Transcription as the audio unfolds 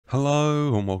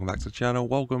Hello and welcome back to the channel.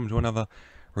 Welcome to another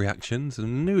reaction to the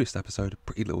newest episode of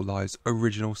Pretty Little Lies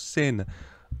Original Sin.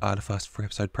 The first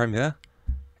 3-episode premiere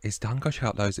is done. Go check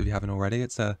out those if you haven't already.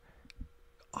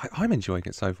 I'm enjoying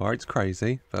it so far. It's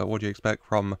crazy, but what do you expect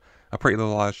from a Pretty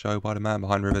Little Lies show by the man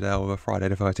behind Riverdale with a Friday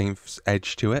the 13th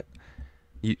edge to it?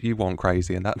 You want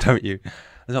crazy in that, don't you?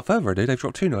 Without further ado, they've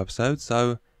dropped 2 new episodes,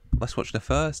 so let's watch the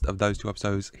first of those 2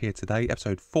 episodes here today.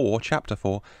 Episode 4, Chapter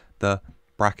 4, the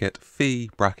fee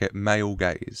male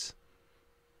gaze.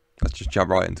 Let's just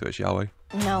jump right into it, shall we?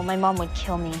 No, my mom would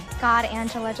kill me. God,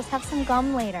 Angela, just have some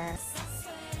gum later.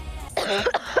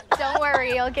 Don't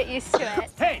worry, you'll get used to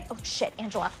it. Hey! Oh shit,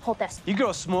 Angela, hold this. You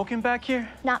girls smoking back here?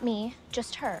 Not me,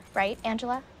 just her, right,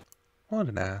 Angela? What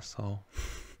an asshole.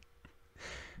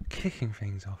 Kicking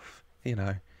things off, you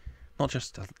know. Not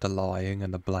just the lying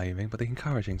and the blaming, but the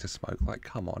encouraging to smoke. Like,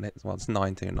 come on, it's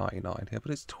 1999 here,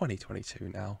 but it's 2022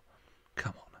 now.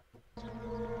 Come on.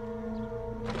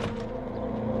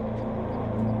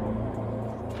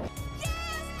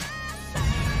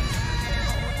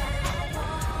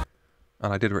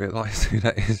 And I did realise who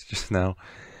that is just now.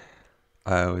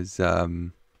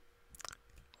 I'm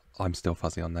still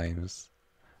fuzzy on names.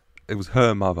 It was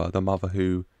her mother, the mother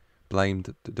who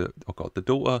blamed the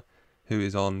daughter who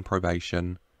is on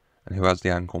probation and who has the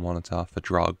ankle monitor for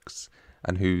drugs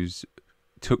and who's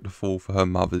took the fall for her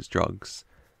mother's drugs.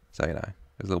 So, you know,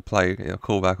 there's a little play,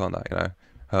 callback on that, you know.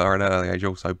 Her at an early age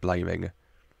also blaming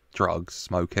drugs,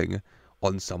 smoking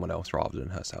on someone else rather than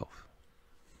herself.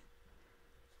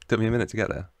 Took me a minute to get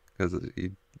there, because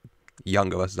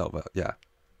younger versus older, yeah,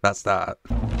 that's that.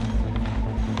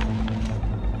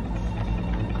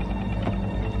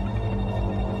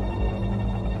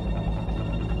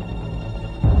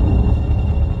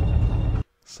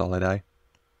 Solid A,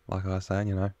 like I was saying,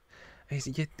 you know.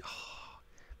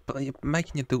 But you're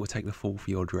making your daughter take the fall for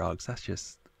your drugs, that's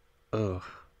just, ugh.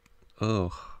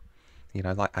 You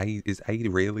know, like, is A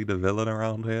really the villain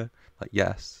around here? Like,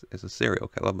 yes, it's a serial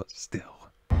killer, but still.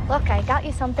 Look, I got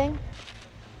you something.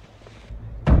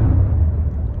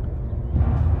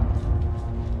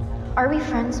 Are we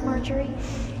friends, Marjorie?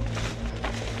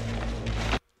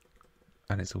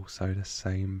 And it's also the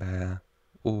same bear.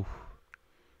 Ooh,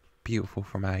 beautiful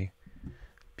from A.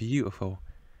 Beautiful.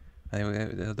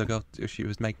 And the girl she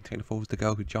was making take the fall was the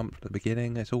girl who jumped at the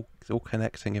beginning. It's all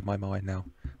connecting in my mind now.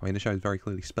 I mean, the show is very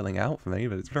clearly spelling out for me,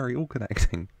 but it's very all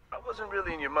connecting. I wasn't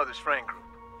really in your mother's friend group.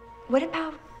 What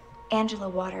about Angela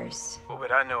Waters? What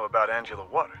would I know about Angela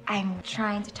Waters? I'm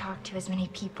trying to talk to as many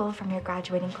people from your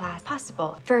graduating class as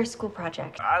possible for a school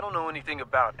project. I don't know anything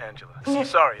about Angela. No.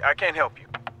 Sorry, I can't help you.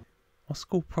 What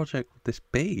school project would this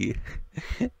be?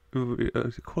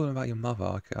 Calling about your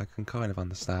mother, I can kind of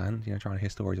understand, you know, trying to hear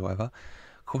stories or whatever.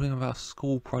 Calling about a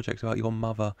school project about your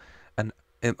mother and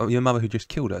your mother who just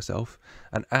killed herself,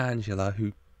 and Angela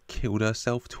who killed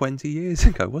herself 20 years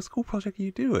ago. What school project are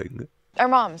you doing? Our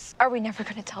moms. Are we never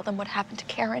going to tell them what happened to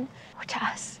Karen or to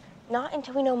us? Not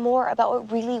until we know more about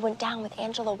what really went down with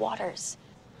Angela Waters.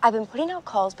 I've been putting out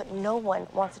calls, but no one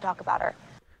wants to talk about her.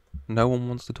 No one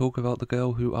wants to talk about the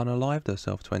girl who unalived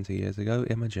herself 20 years ago,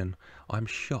 Imogen. I'm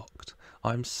shocked.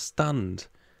 I'm stunned.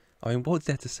 I mean, what's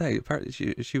there to say? Apparently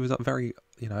she was very,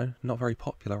 you know, not very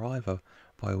popular either,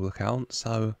 by all accounts,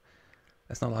 so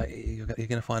it's not like you're going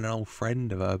to find an old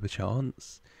friend of her,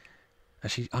 perchance. And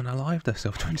she unalived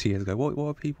herself 20 years ago. What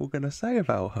are people going to say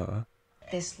about her?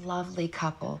 This lovely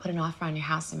couple put an offer on your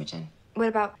house, Imogen. What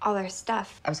about all our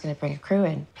stuff? I was going to bring a crew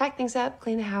in. Pack things up,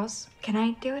 clean the house. Can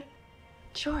I do it?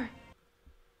 Sure.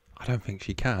 I don't think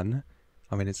she can.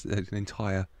 I mean, it's an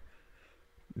entire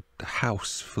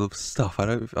house full of stuff. I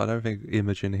don't think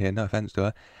Imogen here, no offense to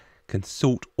her, can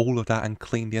sort all of that and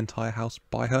clean the entire house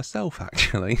by herself,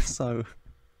 actually. So,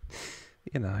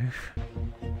 you know.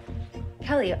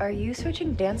 Kelly, are you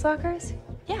switching dance lockers?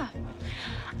 Yeah.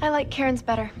 I like Karen's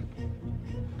better.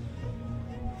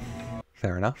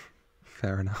 Fair enough.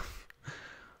 Fair enough.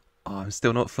 Oh, I'm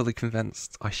still not fully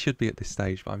convinced. I should be at this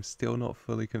stage, but I'm still not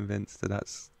fully convinced that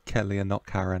that's Kelly and not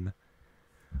Karen.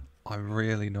 I'm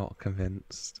really not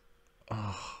convinced.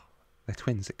 Oh, they're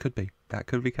twins. It could be. That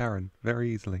could be Karen.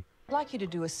 Very easily. I'd like you to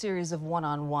do a series of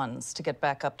one-on-ones to get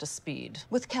back up to speed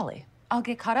with Kelly. I'll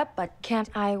get caught up, but can't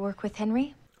I work with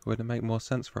Henry? Would it make more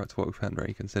sense for her to work with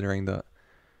Henry, considering that,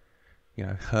 you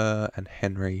know, her and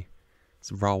Henry's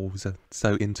roles are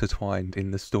so intertwined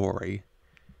in the story?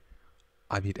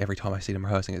 I mean, every time I see them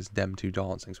rehearsing, it's them two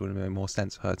dancing, so it would make more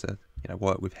sense for her to, you know,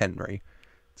 work with Henry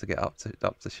to get up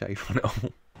to shape on it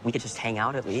all. We could just hang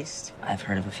out at least. I've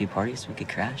heard of a few parties we could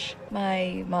crash.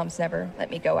 My mom's never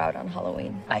let me go out on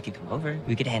Halloween. I could come over.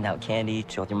 We could hand out candy,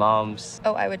 chill with your moms.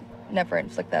 Oh, I would never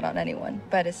inflict that on anyone,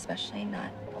 but especially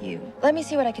not you. Let me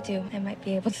see what I could do. I might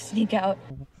be able to sneak out.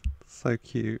 So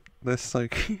cute. They're so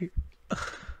cute.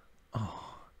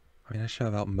 Oh, I mean, a show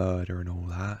about murder and all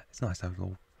that. It's nice to have a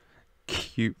little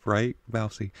cute break.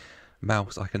 Mousy.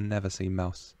 Mouse. I can never see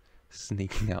Mouse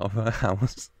sneaking out of her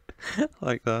house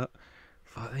like that.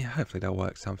 But yeah, hopefully they'll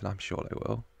work something. I'm sure they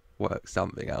will work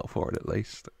something out for it at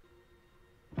least.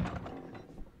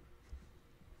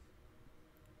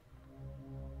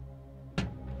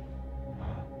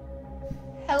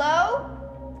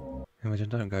 Hello? Imogen,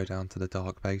 don't go down to the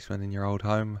dark basement in your old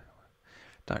home.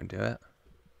 Don't do it.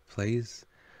 Please.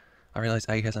 I realise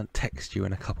A hasn't texted you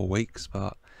in a couple of weeks,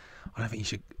 but I don't think you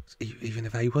should, even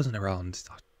if A wasn't around,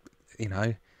 you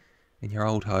know, in your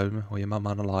old home where your mum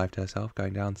unalived herself,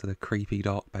 going down to the creepy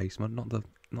dark basement, not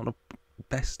the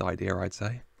best idea, I'd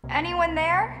say. Anyone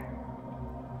there?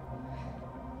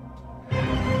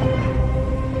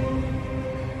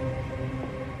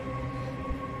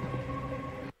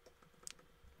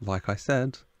 Like I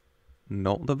said,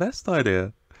 not the best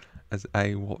idea. As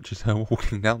A watches her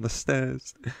walking down the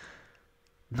stairs.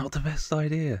 Not the best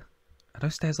idea. And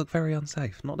those stairs look very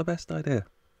unsafe. Not the best idea.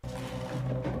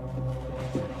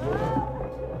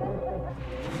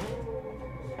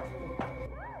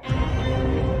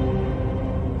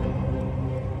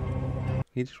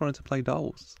 He just wanted to play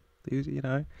dolls. You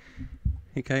know,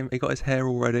 he got his hair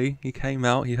all ready. He came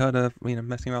out. He heard her, you know,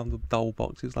 messing around with the doll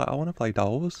box. He was like, I want to play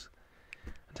dolls.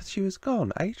 And then she was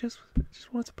gone. A just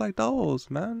wanted to play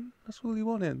dolls, man. That's all he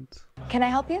wanted. Can I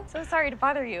help you? So sorry to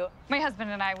bother you. My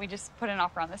husband and I, we just put an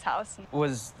offer on this house.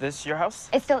 Was this your house?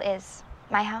 It still is.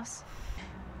 My house.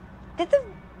 Did the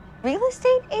real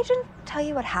estate agent tell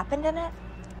you what happened in it?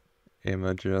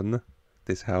 Imogen,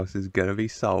 this house is gonna be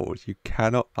sold. You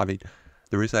cannot. I mean,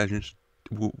 the real estate agent,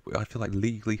 I feel like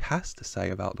legally has to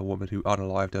say about the woman who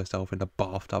unalived herself in the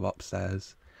bathtub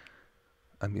upstairs.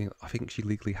 I mean, I think she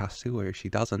legally has to, or if she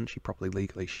doesn't, she probably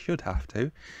legally should have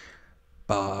to.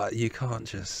 But you can't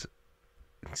just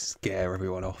scare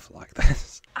everyone off like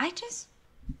this. I just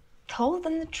told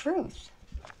them the truth.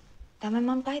 That my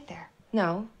mom died there.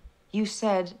 No, you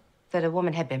said that a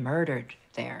woman had been murdered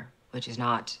there, which is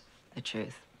not the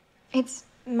truth. It's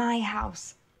my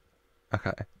house.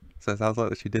 Okay, so it sounds like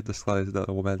that she did disclose that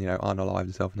the woman, you know, unalived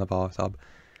herself in the bathtub,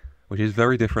 which is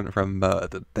very different from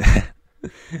murdered there.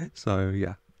 So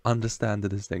yeah, understand the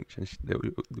distinction.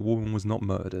 The woman was not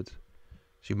murdered.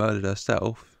 She murdered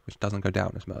herself, which doesn't go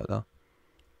down as murder.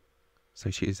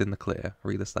 So she is in the clear,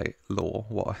 real estate law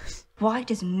wise. Why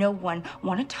does no one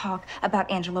want to talk about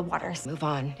Angela Waters? Move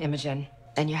on, Imogen.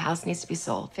 And your house needs to be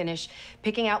sold. Finish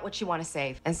picking out what you want to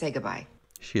save and say goodbye.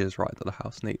 She is right that the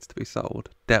house needs to be sold,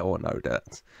 debt or no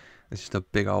debt. It's just a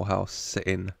big old house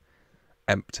sitting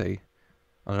empty.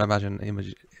 I don't imagine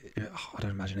Imogen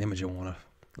will want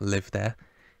to live there,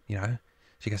 you know.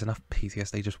 She gets enough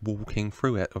PTSD just walking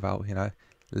through it without, you know,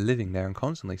 living there and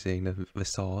constantly seeing the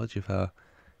visage of her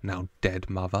now dead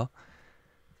mother.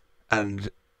 And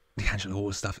the Angela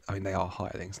Hall stuff, I mean, they are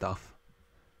hiding stuff.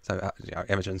 So, you know,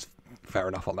 Imogen's fair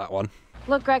enough on that one.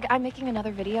 Look, Greg, I'm making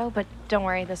another video, but don't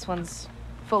worry, this one's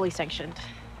fully sanctioned.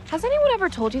 Has anyone ever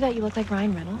told you that you look like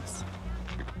Ryan Reynolds?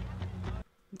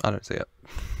 I don't see it.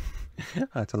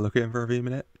 I had to look at him for a few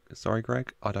minutes. Sorry,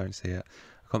 Greg, I don't see it.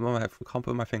 I can't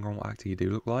put my finger on what actor you do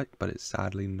look like, but it's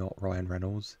sadly not Ryan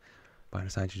Reynolds. But I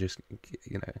understand you're just,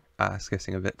 you know,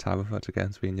 ass-kissing a bit Tabitha to get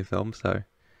him to be in your film, so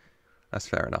that's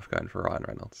fair enough going for Ryan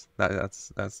Reynolds.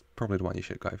 That's probably the one you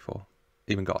should go for.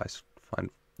 Even guys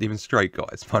even straight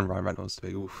guys find Ryan Reynolds to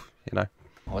be, oof, you know.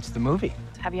 What's the movie?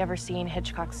 Have you ever seen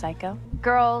Hitchcock's Psycho?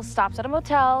 Girl stops at a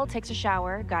motel, takes a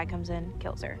shower, guy comes in,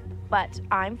 kills her. But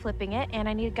I'm flipping it, and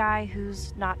I need a guy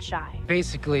who's not shy.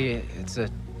 Basically, it's a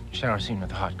shower scene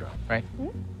with a hot girl, right? Hmm?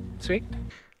 Sweet.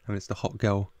 I mean, it's the hot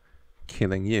girl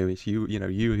killing you. It's you know,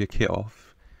 you with your kit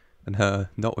off, and her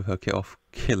not with her kit off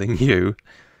killing you.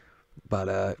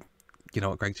 But you know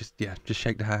what, Greg? Just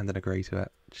shake the hand and agree to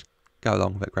it. Just go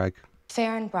along with it, Greg.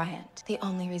 Farron Bryant. The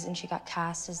only reason she got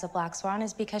cast as the Black Swan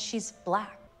is because she's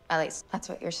black. At least, that's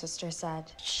what your sister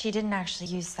said. She didn't actually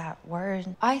use that word.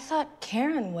 I thought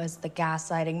Karen was the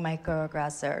gaslighting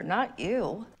microaggressor, not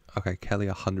you. Okay, Kelly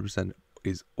 100%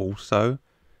 is also,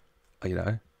 you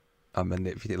know, a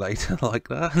manipulator like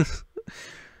that.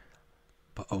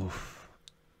 But, oh,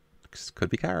 this could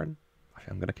be Karen.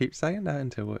 I'm going to keep saying that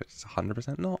until it's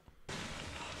 100% not.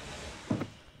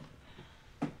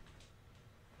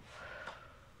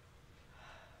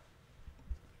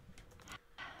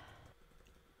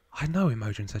 I know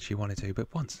Imogen said she wanted to,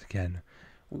 but once again,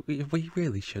 we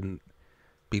really shouldn't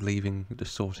be leaving the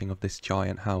sorting of this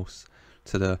giant house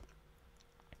to the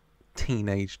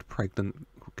teenaged pregnant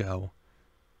girl.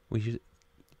 We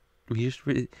just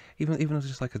really, even if it's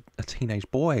just like a teenage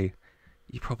boy,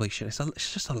 you probably should.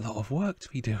 It's just a lot of work to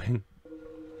be doing.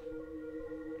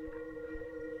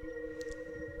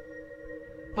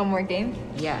 One more game?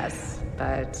 Yes,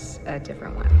 but a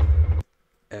different one.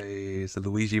 Hey, it's the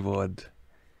Luigi board.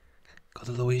 Got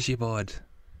the Luigi board.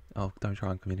 Oh, don't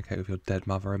try and communicate with your dead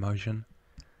mother emotion.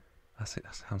 That's it.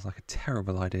 That sounds like a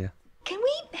terrible idea. Can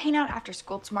we hang out after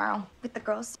school tomorrow with the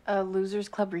girls? A losers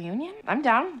club reunion? I'm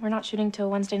down. We're not shooting till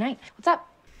Wednesday night. What's up?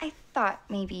 I thought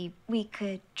maybe we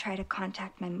could try to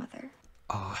contact my mother.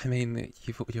 Oh, I mean,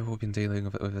 you've all been dealing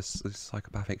with a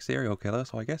psychopathic serial killer,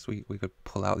 so I guess we could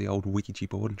pull out the old Ouija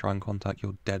board and try and contact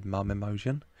your dead mum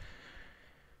emotion.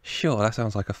 Sure, that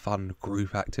sounds like a fun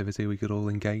group activity we could all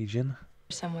engage in.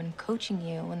 Someone coaching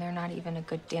you when they're not even a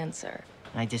good dancer.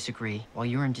 I disagree. While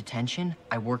you were in detention,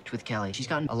 I worked with Kelly. She's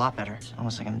gotten a lot better. It's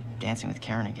almost like I'm dancing with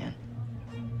Karen again.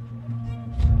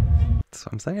 That's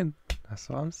what I'm saying. That's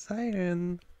what I'm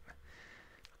saying.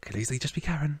 Could easily just be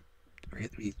Karen.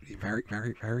 Very,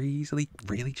 very, very easily.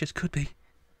 Really just could be.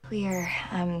 We're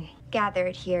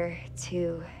gathered here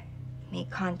to make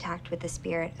contact with the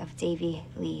spirit of Davy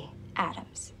Lee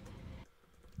Adams.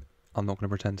 I'm not going to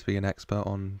pretend to be an expert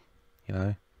on, you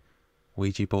know,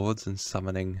 Ouija boards and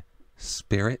summoning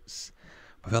spirits.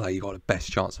 I feel like you got the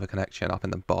best chance of a connection up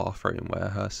in the bathroom where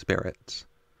her spirit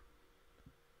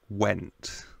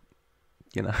went.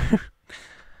 You know, I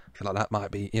feel like that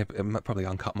might be probably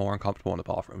more uncomfortable on the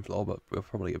bathroom floor, but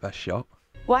probably your best shot.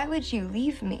 Why would you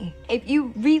leave me? If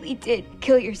you really did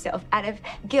kill yourself out of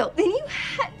guilt, then you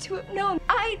had to have known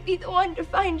I'd be the one to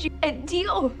find you and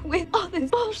deal with all this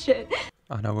bullshit.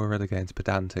 I know we're really getting into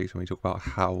pedantics when we talk about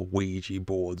how Ouija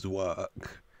boards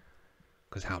work.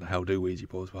 Because how the hell do Ouija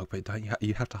boards work? But don't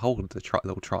you have to hold the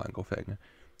little triangle thing,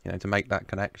 you know, to make that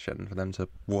connection for them to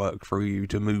work through you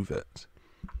to move it.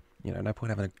 You know, no point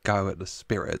having a go at the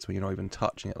spirits when you're not even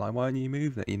touching it. Like, why aren't you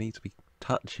moving it? You need to be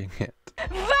touching it. Fuck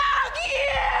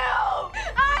you!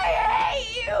 I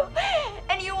hate you!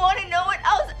 And you want to know what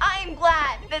else? I'm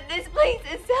glad that this place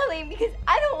is selling because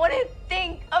I don't want to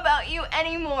think about you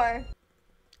anymore.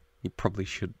 You probably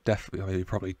should you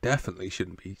probably definitely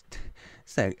shouldn't be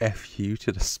saying F you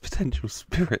to the potential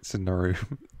spirits in the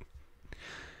room.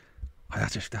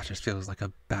 That just feels like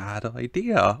a bad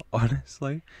idea,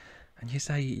 honestly. And you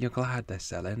say you're glad they're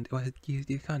selling. Well,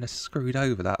 you kind of screwed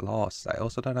over that last sale,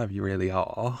 so I don't know if you really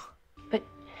are. But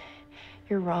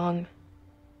you're wrong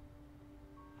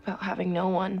about having no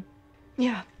one.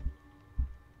 Yeah.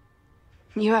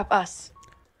 You have us.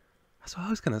 That's what I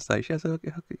was gonna say. She has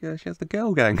the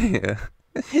girl gang here.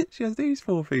 She has these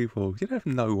 4 people. You don't have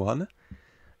no one.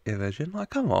 Evasion, like,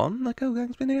 come on, the girl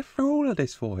gang's been here for all of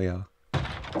this for you.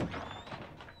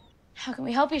 How can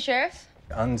we help you, Sheriff?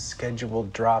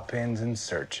 Unscheduled drop-ins and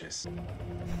searches.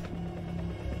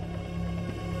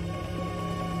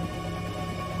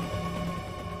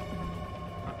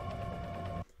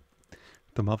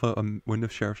 The mother, when the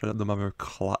sheriff showed up, the mother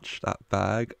clutched that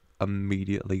bag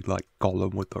immediately, like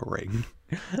Gollum with the ring.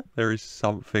 There is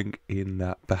something in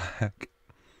that bag.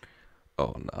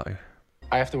 Oh no.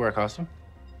 I have to wear a costume?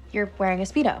 You're wearing a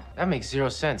Speedo. That makes 0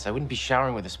 sense. I wouldn't be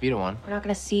showering with a Speedo on. We're not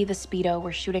gonna see the Speedo,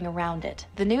 we're shooting around it.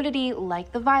 The nudity,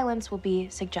 like the violence, will be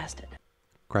suggested.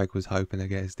 Greg was hoping to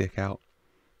get his dick out.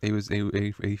 He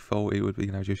thought he would,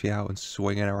 you know, just be out and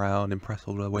swinging around, impress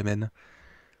all the women.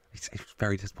 He's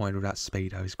very disappointed with that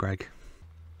Speedos, Greg.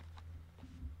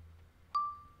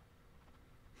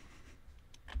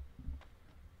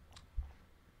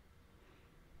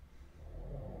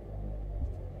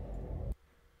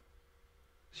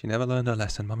 She never learned her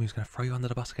lesson. Mummy was going to throw you under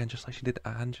the bus again, just like she did to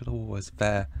Angela Waters.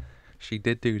 There. She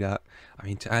did do that. I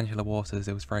mean, to Angela Waters,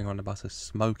 it was throwing her under the bus as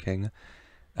smoking.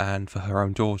 And for her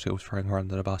own daughter, it was throwing her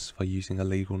under the bus for using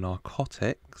illegal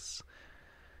narcotics.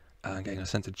 And getting her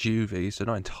sent to juvie, so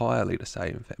not entirely the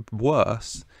same thing.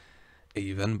 Worse,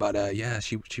 even. But yeah,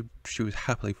 she would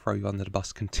happily throw you under the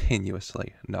bus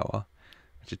continuously, Noah.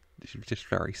 Which is just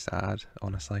very sad,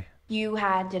 honestly. You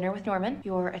had dinner with Norman.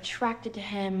 You're attracted to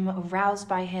him, aroused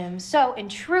by him. So, in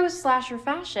true slasher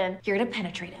fashion, you're gonna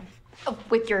penetrate him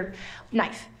with your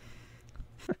knife.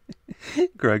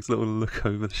 Greg's little look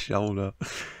over the shoulder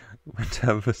when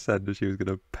Tabitha said that she was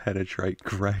gonna penetrate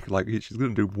Greg. Like, she's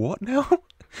gonna do what now?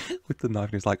 With the knife,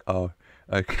 and he's like, oh,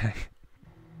 okay.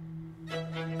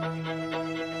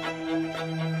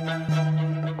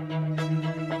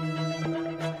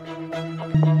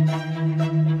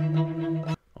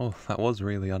 Oh, that was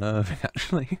really unnerving,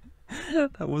 actually.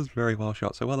 That was very well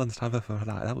shot. So well done to Tabitha for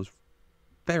that. That was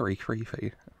very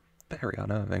creepy. Very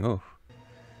unnerving. Oh.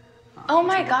 Oh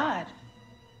my god.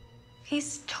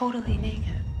 He's totally naked.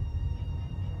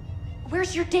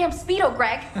 Where's your damn Speedo,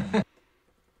 Greg?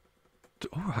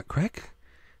 Alright, Greg.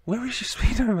 Where is your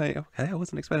Speedo, mate? Okay, I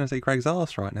wasn't expecting to see Greg's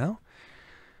ass right now.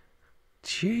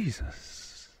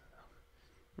 Jesus.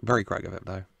 Very Greg of it,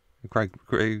 though. Greg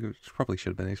probably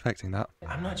should have been expecting that.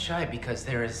 I'm not shy because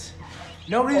there is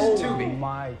no reason to be.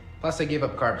 My. Plus, I gave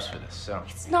up carbs for this, so.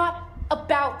 It's not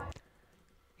about...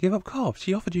 Give up carbs?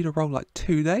 She offered you the role like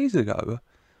 2 days ago.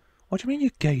 What do you mean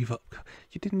you gave up?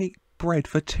 You didn't eat bread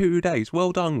for 2 days.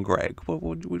 Well done, Greg.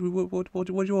 What do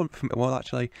you want from me? Well,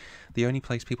 actually, the only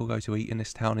place people go to eat in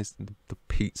this town is the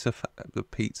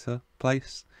pizza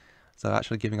place. So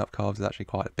actually giving up carbs is actually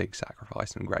quite a big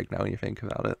sacrifice from Greg now when you think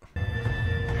about it.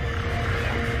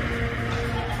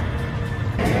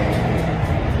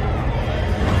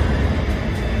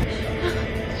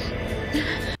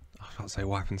 I was about to say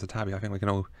what happened to Tabby. I think we can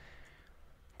all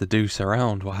deduce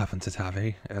around what happened to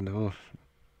Tabby. And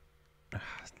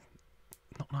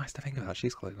not nice to think about.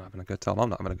 She's clearly not having a good time. I'm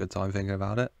not having a good time thinking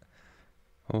about it.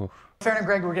 Oh. Farron and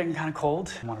Greg were getting kind of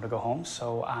cold. I wanted to go home,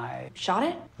 so I... Shot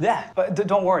it? Yeah, but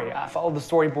don't worry. I followed the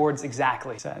storyboards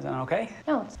exactly. Is that okay?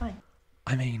 No, it's fine.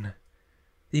 I mean,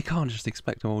 you can't just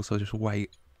expect them also just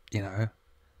wait, you know,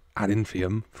 ad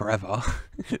infinitum forever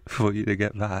for you to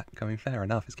get back. I mean, fair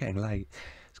enough. It's getting late.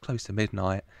 It's close to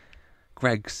midnight.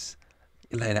 Greg's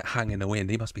letting it hang in the wind.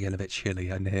 He must be getting a bit chilly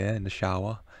in here in the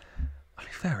shower. I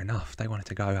mean, fair enough. They wanted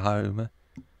to go home.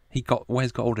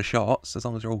 Wes got all the shots. As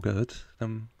long as they're all good,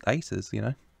 aces, you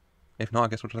know. If not, I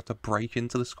guess we'll just have to break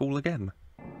into the school again.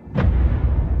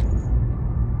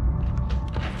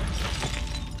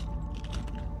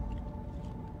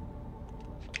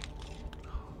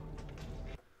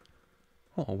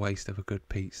 What a waste of a good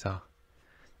pizza.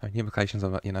 I mean, the implications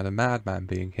of, you know, the madman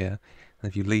being here. And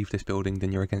if you leave this building,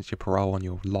 then you're against your parole on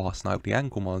your last night. The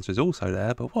ankle monster is also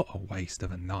there, but what a waste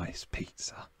of a nice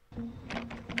pizza.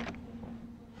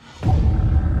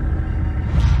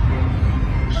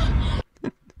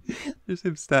 Just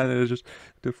him standing there, just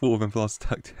the thought of him plus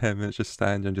stuck to him, and it's just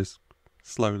standing and just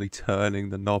slowly turning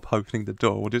the knob, opening the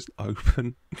door, just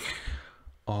open.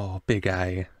 Oh, big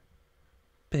A.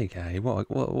 Big A.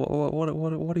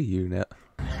 What a unit.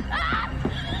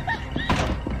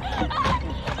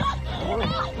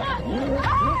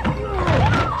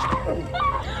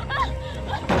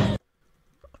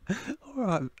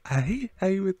 Alright,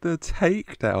 A with the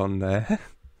takedown there.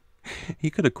 He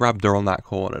could have grabbed her on that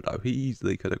corner, though. He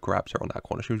easily could have grabbed her on that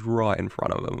corner. She was right in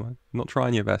front of him. Not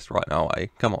trying your best right now, eh?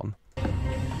 Come on.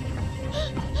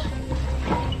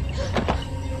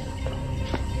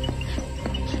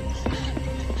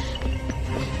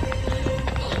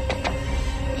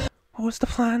 What was the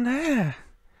plan there?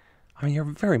 I mean, you're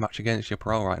very much against your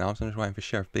parole right now, so I'm just waiting for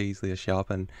Sheriff Beasley to show up,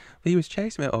 and he was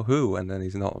chasing me or who, and then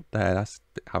he's not there. That's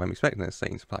how I'm expecting this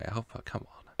scene to play out, but come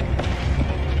on.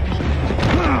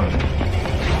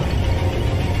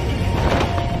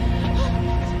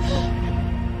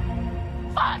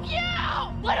 Fuck you!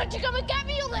 Why don't you come and get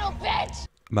me, you little bitch?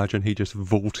 Imagine he just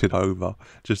vaulted over.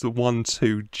 Just a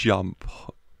 1-2 jump.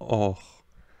 Oh,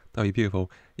 that'd be beautiful.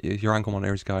 Your ankle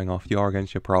monitor is going off. You are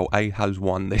against your parole. A has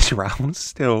won this round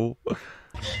still. What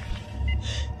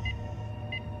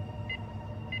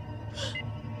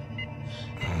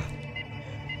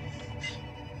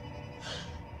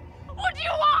do you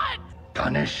want?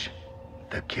 Punish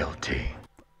the guilty.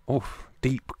 Oh,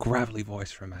 deep, gravelly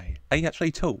voice from A. A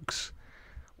actually talks.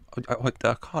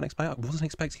 I can't explain. I wasn't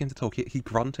expecting him to talk. He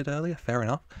grunted earlier, fair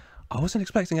enough. I wasn't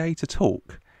expecting A to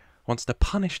talk. Wants to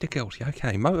punish the guilty.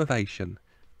 Okay, motivation.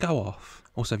 Go off.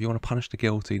 Also, if you want to punish the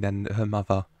guilty, then her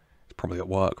mother is probably at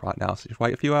work right now, so just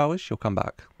wait a few hours, she'll come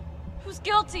back. Who's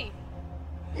guilty?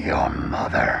 Your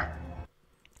mother.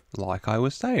 Like I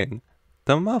was saying,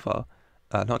 the mother.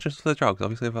 Not just for the drugs,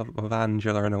 obviously of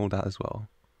Angela and all that as well.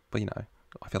 But, you know,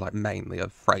 I feel like mainly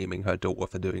of framing her daughter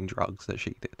for doing drugs that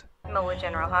she did. NOA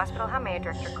General Hospital, how may I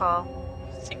direct your call?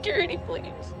 Security,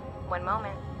 please. One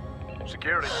moment.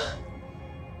 Security.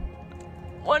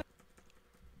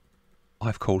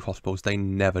 I've called hospitals, they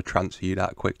never transfer you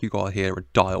that quick. You gotta hear a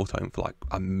dial tone for like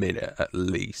a minute at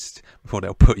least before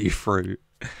they'll put you through.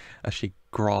 As she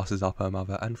grasses up her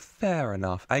mother, and fair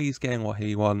enough, A's getting what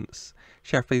he wants.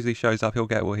 Sheriff Beasley shows up, he'll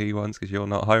get what he wants because you're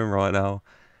not home right now.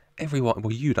 Everyone,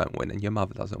 well, you don't win and your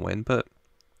mother doesn't win, but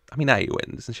I mean, A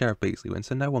wins and Sheriff Beasley wins,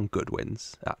 so no one good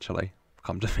wins, actually,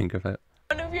 come to think of it.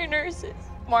 One of your nurses,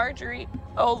 Marjorie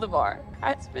Oldemar,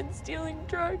 has been stealing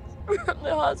drugs from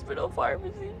the hospital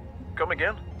pharmacy. Come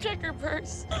again? Check her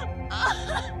purse.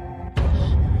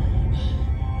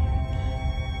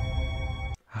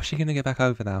 How's she going to get back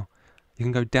over now? You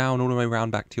can go down all the way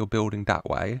around back to your building that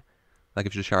way, that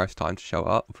gives the sheriff time to show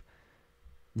up.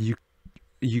 You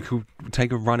could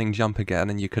take a running jump again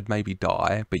and you could maybe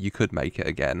die, but you could make it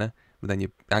again. But then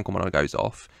your ankle monitor goes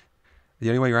off. The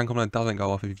only way your ankle monitor doesn't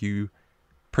go off is if you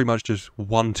pretty much just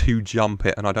 1-2 jump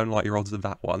it, and I don't like your odds of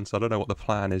that one, so I don't know what the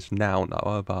plan is now,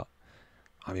 Noah, but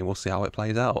I mean, we'll see how it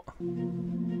plays out.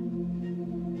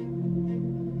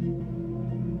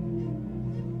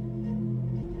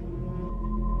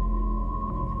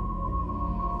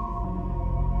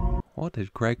 What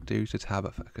did Greg do to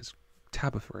Tabitha? Because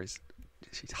Tabitha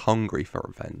she's hungry for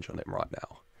revenge on him right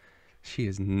now. She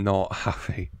is not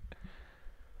happy.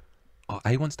 Oh,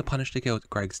 A wants to punish the guilty.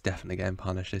 Greg's definitely getting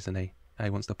punished, isn't he? A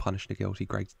wants to punish the guilty.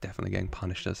 Greg's definitely getting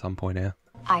punished at some point here.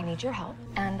 I need your help,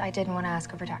 and I didn't want to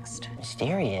ask over text.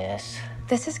 Mysterious.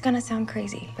 This is gonna sound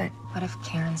crazy, but what if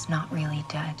Karen's not really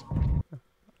dead?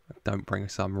 Don't bring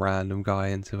some random guy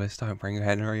into this. Don't bring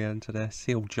Henry into this.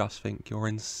 He'll just think you're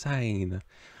insane.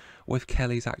 What if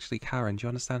Kelly's actually Karen? Do you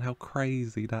understand how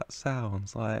crazy that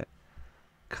sounds? Like,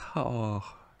 oh,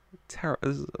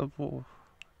 terrible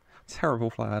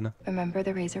plan. Remember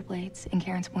the razor blades in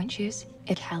Karen's point shoes?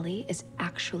 If Kelly is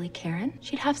actually Karen,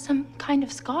 she'd have some kind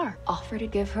of scar. Offer to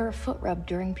give her a foot rub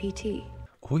during PT.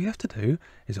 All you have to do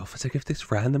is offer to give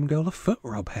this random girl a foot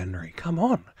rub, Henry. Come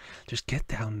on. Just get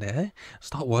down there.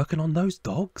 Start working on those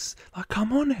dogs. Like,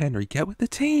 come on, Henry. Get with the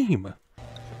team.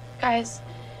 Guys,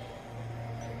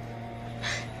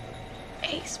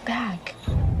 A's back.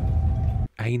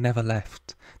 A never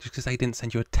left. Just because A didn't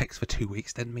send you a text for 2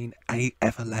 weeks didn't mean A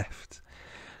ever left.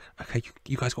 Okay,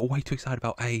 you guys got way too excited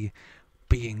about A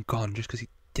being gone just because he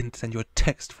didn't send you a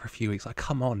text for a few weeks. Like,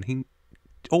 come on. He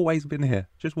always been here,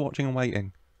 just watching and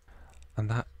waiting. And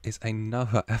that is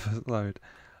another episode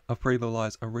of Pretty Little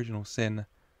Lies Original Sin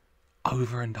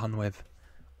over and done with.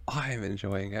 I am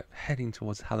enjoying it. Heading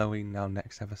towards Halloween now,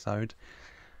 next episode.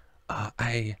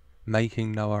 A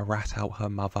making Noah rat out her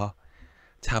mother.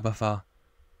 Tabitha,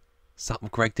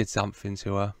 Greg did something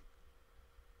to her.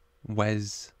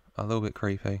 Wes, a little bit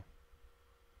creepy.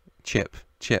 Chip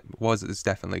is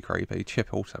definitely creepy.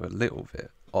 Chip also a little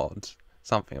bit odd.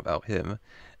 Something about him.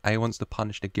 A wants to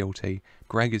punish the guilty.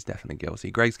 Greg is definitely guilty.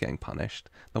 Greg's getting punished.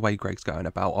 The way Greg's going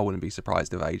about, I wouldn't be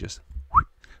surprised if A just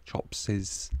chops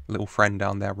his little friend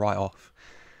down there right off.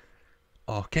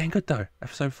 Oh, getting good though.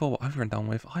 Episode 4 over and done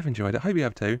with. I've enjoyed it. Hope you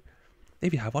have too.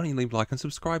 If you have, why don't you leave a like and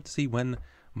subscribe to see when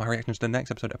my reaction to the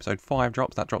next episode, episode 5,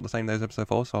 drops. That dropped the same day as episode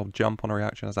 4, so I'll jump on a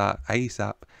reaction as that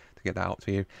ASAP to get that out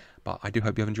to you. But I do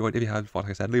hope you have enjoyed. If you have, like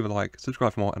I said, leave a like,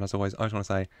 subscribe for more, and as always, I just want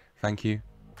to say thank you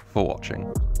for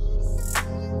watching.